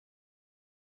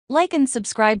Like and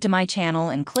subscribe to my channel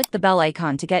and click the bell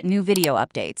icon to get new video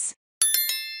updates.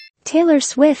 Taylor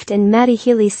Swift and Matty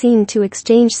Healy seen to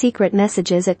exchange secret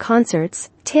messages at concerts.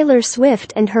 Taylor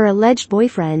Swift and her alleged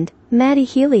boyfriend, Matty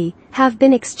Healy, have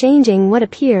been exchanging what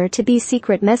appear to be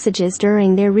secret messages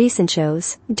during their recent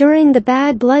shows. During the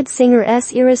Bad Blood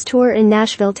singer's Eras tour in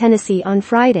Nashville, Tennessee on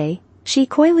Friday, she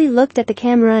coyly looked at the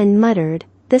camera and muttered,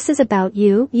 "This is about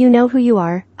you, you know who you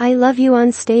are, I love you"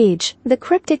 on stage. The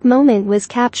cryptic moment was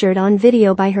captured on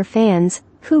video by her fans,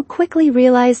 who quickly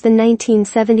realized the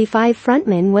 1975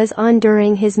 frontman was on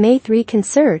during his May 3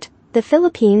 concert. The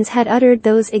Philippines had uttered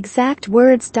those exact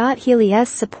words. Healy's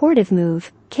supportive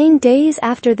move came days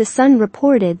after The Sun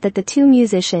reported that the two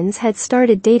musicians had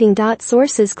started dating.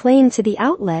 Sources claimed to the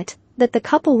outlet that the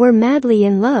couple were madly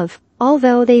in love,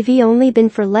 although they've only been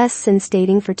for less since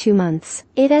dating for 2 months.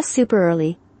 "It's super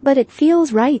early, but it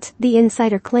feels right," the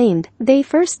insider claimed. They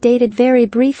first dated very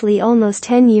briefly almost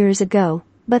 10 years ago,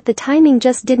 but the timing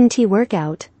just didn't work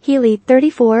out. Healy,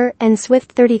 34, and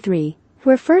Swift, 33,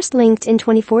 were first linked in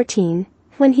 2014,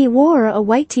 when he wore a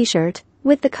white t-shirt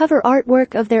with the cover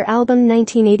artwork of their album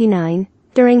 1989,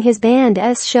 during his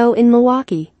band's show in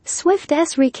Milwaukee.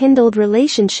 Swift's rekindled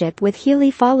relationship with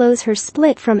Healy follows her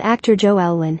split from actor Joe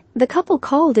Alwyn. The couple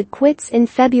called it quits in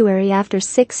February after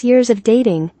 6 years of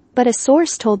dating, but a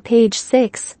source told Page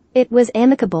Six it was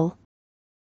amicable.